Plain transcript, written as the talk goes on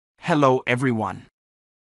Hello everyone.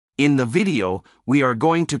 In the video, we are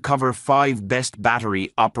going to cover 5 best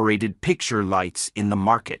battery-operated picture lights in the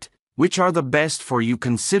market, which are the best for you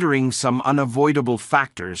considering some unavoidable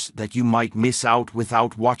factors that you might miss out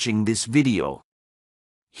without watching this video.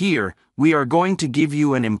 Here, we are going to give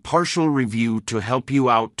you an impartial review to help you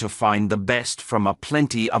out to find the best from a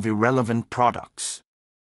plenty of irrelevant products.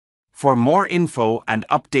 For more info and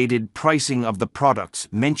updated pricing of the products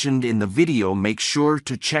mentioned in the video, make sure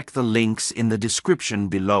to check the links in the description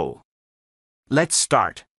below. Let's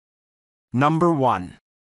start. Number 1.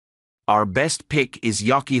 Our best pick is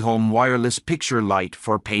YAQIIHOME Wireless Picture Light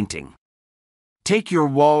for painting. Take your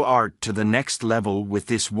wall art to the next level with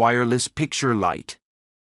this wireless picture light.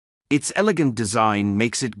 Its elegant design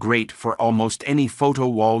makes it great for almost any photo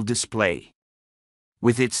wall display.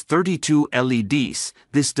 With its 32 LEDs,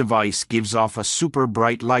 this device gives off a super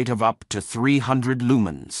bright light of up to 300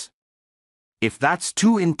 lumens. If that's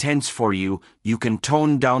too intense for you, you can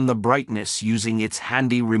tone down the brightness using its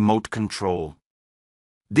handy remote control.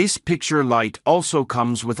 This picture light also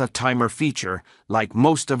comes with a timer feature, like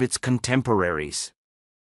most of its contemporaries.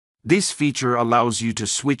 This feature allows you to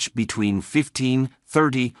switch between 15,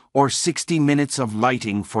 30, or 60 minutes of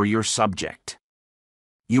lighting for your subject.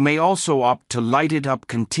 You may also opt to light it up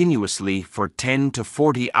continuously for 10 to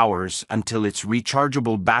 40 hours until its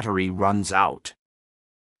rechargeable battery runs out.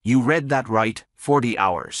 You read that right, 40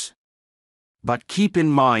 hours. But keep in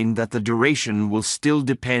mind that the duration will still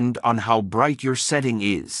depend on how bright your setting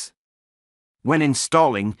is. When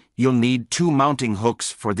installing, you'll need 2 mounting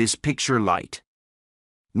hooks for this picture light.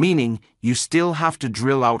 Meaning, you still have to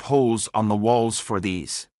drill out holes on the walls for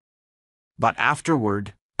these. But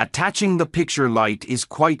afterward, attaching the picture light is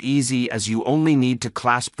quite easy, as you only need to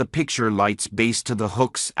clasp the picture light's base to the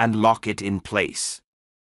hooks and lock it in place.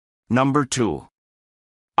 Number 2.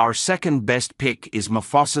 Our second best pick is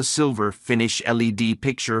Mufasa Silver Finish LED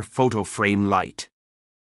Picture Photo Frame Light.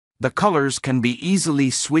 The colors can be easily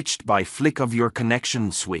switched by flick of your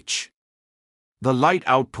connection switch. The light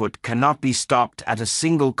output cannot be stopped at a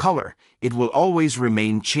single color. It will always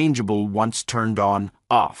remain changeable once turned on,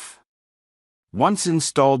 off. Once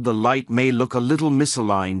installed, the light may look a little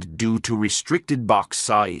misaligned due to restricted box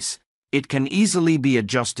size. It can easily be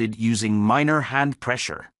adjusted using minor hand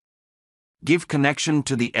pressure. Give connection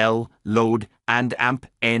to the L, load, and amp,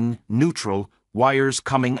 N, neutral, wires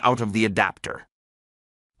coming out of the adapter.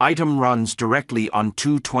 Item runs directly on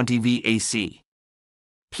 220V AC.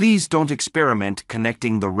 Please don't experiment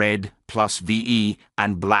connecting the red plus VE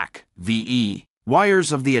and black VE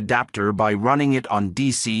wires of the adapter by running it on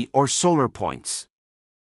DC or solar points.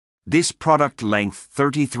 This product length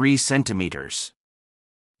 33 centimeters.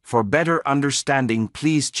 For better understanding,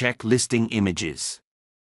 please check listing images.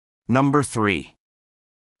 Number 3.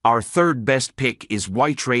 Our third best pick is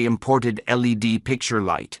WHITERAY Imported LED Picture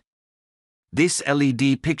Light. This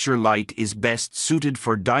LED picture light is best suited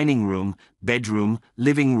for dining room, bedroom,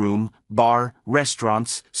 living room, bar,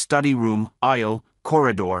 restaurants, study room, aisle,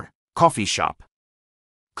 corridor, coffee shop.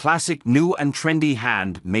 Classic, new and trendy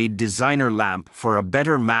hand-made designer lamp for a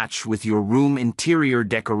better match with your room interior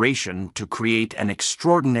decoration to create an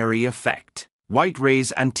extraordinary effect.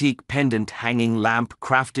 WHITERAY's antique pendant hanging lamp,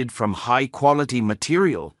 crafted from high-quality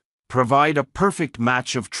material, provide a perfect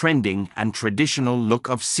match of trending and traditional look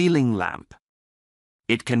of ceiling lamp.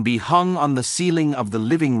 It can be hung on the ceiling of the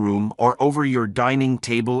living room or over your dining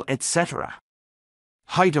table, etc.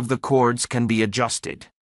 Height of the cords can be adjusted.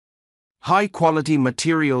 High-quality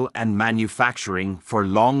material and manufacturing for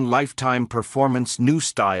long lifetime performance, new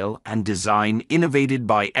style and design innovated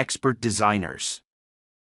by expert designers.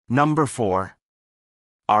 Number 4.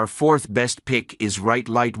 Our fourth best pick is Rite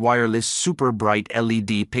Light Wireless Super Bright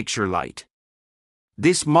LED Picture Light.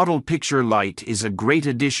 This model picture light is a great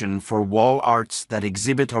addition for wall arts that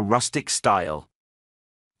exhibit a rustic style.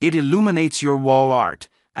 It illuminates your wall art,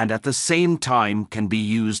 and at the same time can be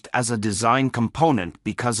used as a design component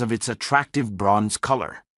because of its attractive bronze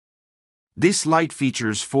color. This light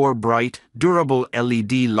features 4 bright, durable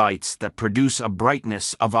LED lights that produce a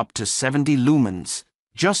brightness of up to 70 lumens,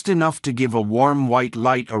 just enough to give a warm white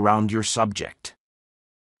light around your subject.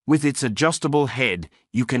 With its adjustable head,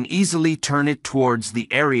 you can easily turn it towards the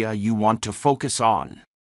area you want to focus on.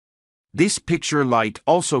 This picture light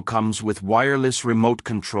also comes with wireless remote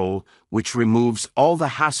control, which removes all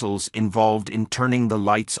the hassles involved in turning the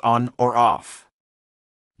lights on or off.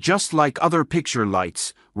 Just like other picture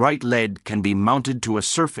lights, Rite LED can be mounted to a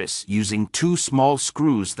surface using 2 small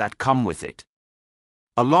screws that come with it.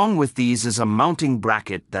 Along with these is a mounting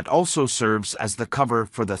bracket that also serves as the cover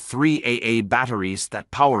for the 3 AA batteries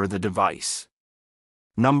that power the device.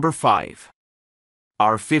 Number 5.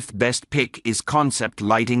 Our fifth best pick is Concept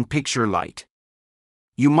Lighting Picture Light.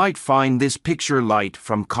 You might find this picture light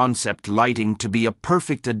from Concept Lighting to be a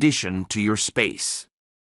perfect addition to your space.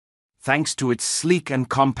 Thanks to its sleek and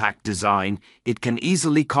compact design, it can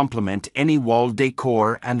easily complement any wall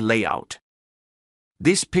decor and layout.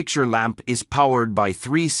 This picture lamp is powered by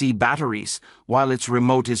 3C batteries, while its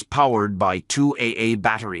remote is powered by 2 AA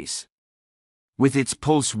batteries. With its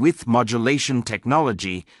pulse width modulation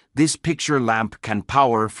technology, this picture lamp can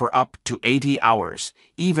power for up to 80 hours,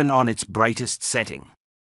 even on its brightest setting.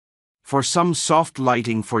 For some soft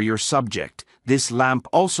lighting for your subject, this lamp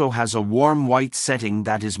also has a warm white setting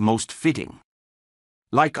that is most fitting.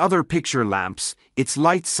 Like other picture lamps, its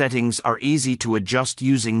light settings are easy to adjust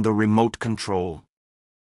using the remote control.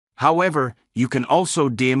 However, you can also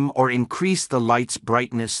dim or increase the light's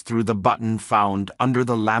brightness through the button found under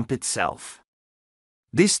the lamp itself.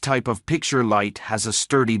 This type of picture light has a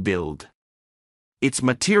sturdy build. Its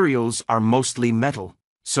materials are mostly metal,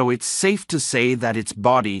 so it's safe to say that its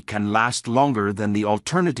body can last longer than the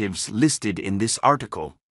alternatives listed in this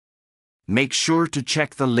article. Make sure to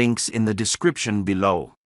check the links in the description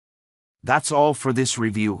below. That's all for this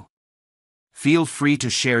review. Feel free to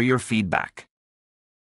share your feedback.